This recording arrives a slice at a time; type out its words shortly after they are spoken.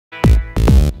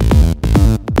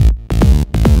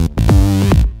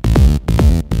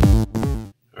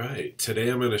Today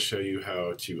I'm going to show you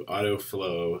how to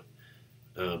autoflow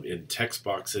in text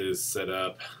boxes set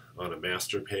up on a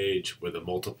master page with a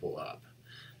multiple up.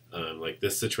 Like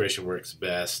this situation works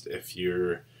best if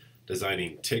you're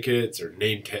designing tickets or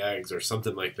name tags or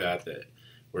something like that,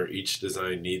 where each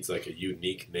design needs like a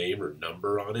unique name or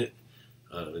number on it.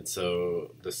 And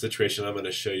so the situation I'm going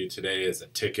to show you today is a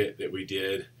ticket that we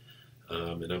did,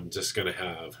 and I'm just going to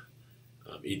have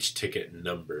each ticket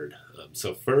numbered.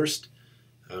 So first,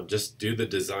 just do the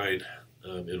design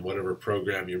in whatever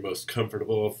program you're most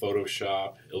comfortable,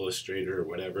 Photoshop, Illustrator, or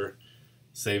whatever.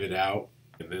 Save it out,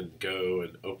 and then go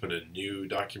and open a new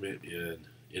document in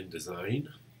InDesign.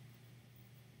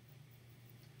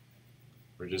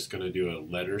 We're just going to do a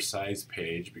letter size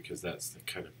page because that's the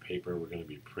kind of paper we're going to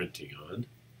be printing on.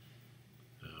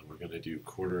 We're going to do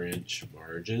 1/4 inch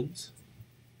margins.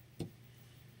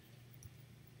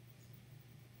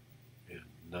 And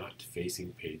not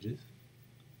facing pages.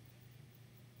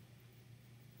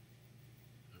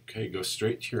 Okay, go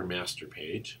straight to your master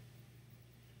page.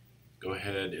 Go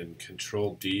ahead and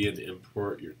Control-D and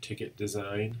import your ticket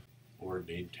design or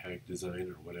name tag design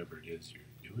or whatever it is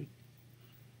you're doing.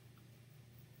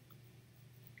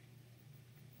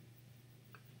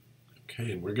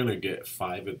 Okay, and we're going to get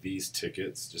 5 of these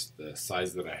tickets, just the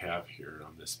size that I have here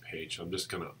on this page. So I'm just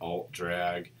going to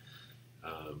Alt-drag.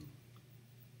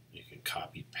 You can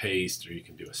copy-paste, or you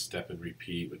can do a step and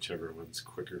repeat, whichever one's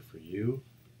quicker for you.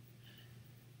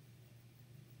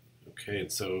 Okay,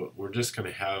 and so we're just going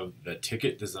to have the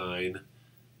ticket design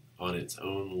on its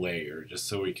own layer, just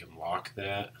so we can lock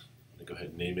that. I'm going to go ahead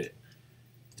and name it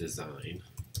Design.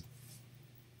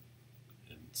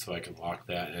 And so I can lock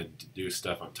that and do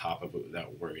stuff on top of it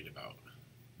without worrying about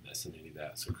messing any of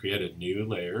that. So create a new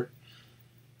layer.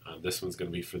 This one's going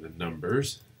to be for the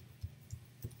numbers.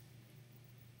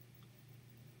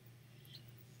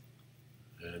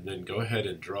 And then go ahead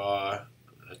and draw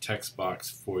a text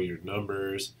box for your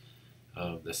numbers.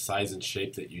 The size and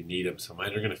shape that you need them. So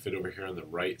mine are going to fit over here on the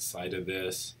right side of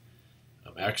this.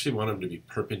 I actually want them to be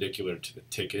perpendicular to the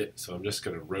ticket, so I'm just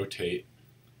going to rotate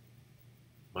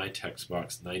my text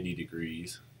box 90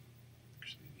 degrees,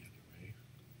 actually the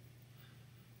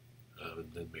other way,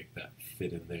 and then make that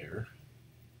fit in there.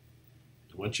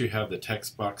 And once you have the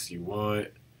text box you want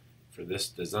for this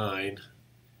design,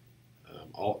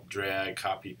 Alt-drag,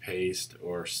 copy-paste,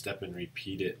 or step and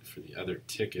repeat it for the other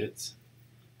tickets.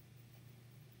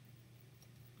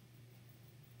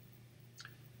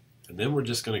 And then we're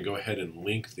just going to go ahead and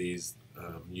link these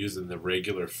using the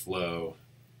regular flow.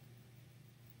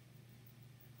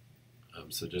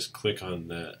 So just click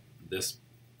on this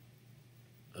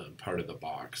part of the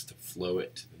box to flow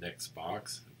it to the next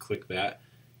box. Click that,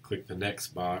 click the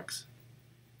next box.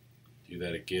 Do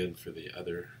that again for the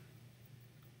other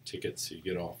tickets so you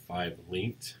get all 5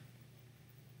 linked.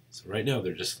 So right now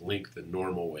they're just linked the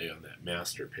normal way on that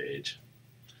master page.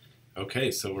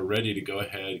 Okay, so we're ready to go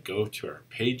ahead, go to our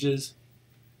pages.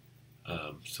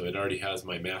 So it already has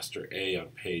my master A on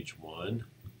page 1.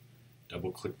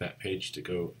 Double click that page to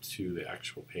go to the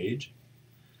actual page.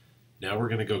 Now we're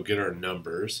going to go get our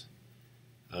numbers.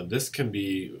 This can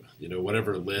be,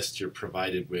 whatever list you're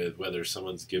provided with, whether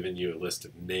someone's given you a list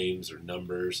of names or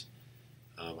numbers.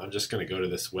 I'm just going to go to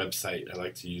this website. I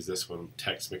like to use this one,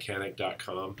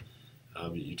 textmechanic.com.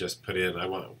 You just put in, I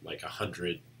want like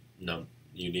 100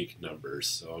 unique numbers.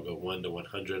 So I'll go 1 to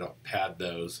 100. I'll pad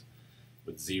those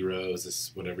with zeros. This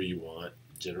is whatever you want.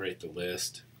 Generate the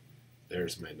list.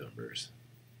 There's my numbers.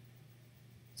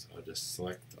 So I'll just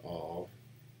select all.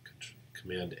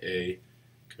 Command A,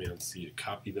 Command C to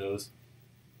copy those.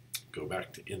 Go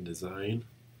back to InDesign.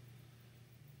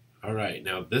 Alright,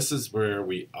 now this is where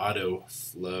we auto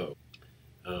flow.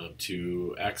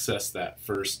 To access that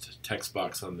first text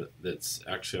box that's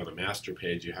actually on the master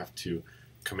page, you have to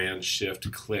Command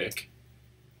Shift click.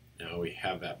 Now we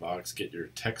have that box. Get your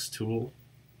text tool,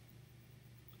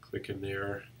 click in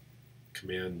there,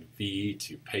 Command V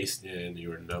to paste in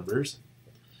your numbers.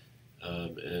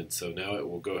 And so now it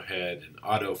will go ahead and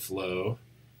auto flow.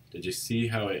 Did you see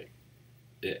how it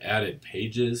added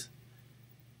pages?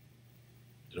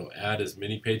 It'll add as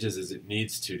many pages as it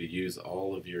needs to use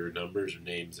all of your numbers or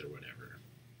names or whatever.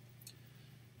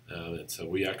 And so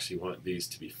we actually want these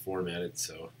to be formatted,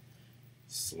 so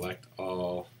select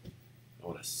all. I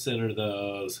want to center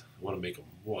those. I want to make them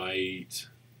white.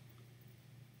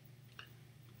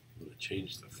 I'm going to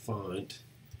change the font.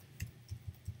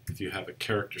 If you have a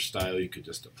character style, you could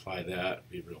just apply that.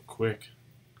 Be real quick.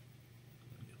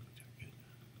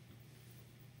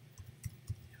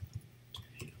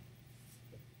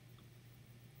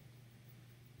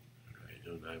 Alright,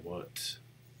 and I want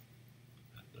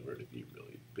that number to be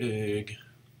really big.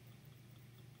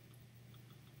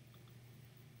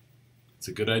 It's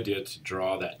a good idea to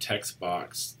draw that text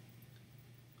box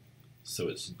so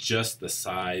it's just the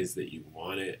size that you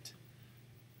want it.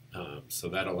 So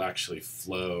that'll actually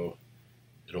flow.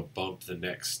 It'll bump the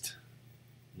next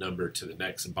number to the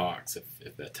next box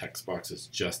if that text box is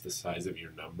just the size of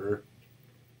your number.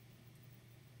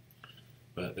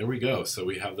 But there we go. So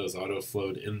we have those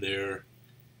auto-flowed in there.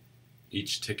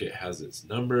 Each ticket has its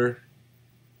number.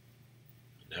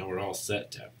 Now we're all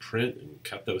set to print and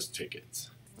cut those tickets.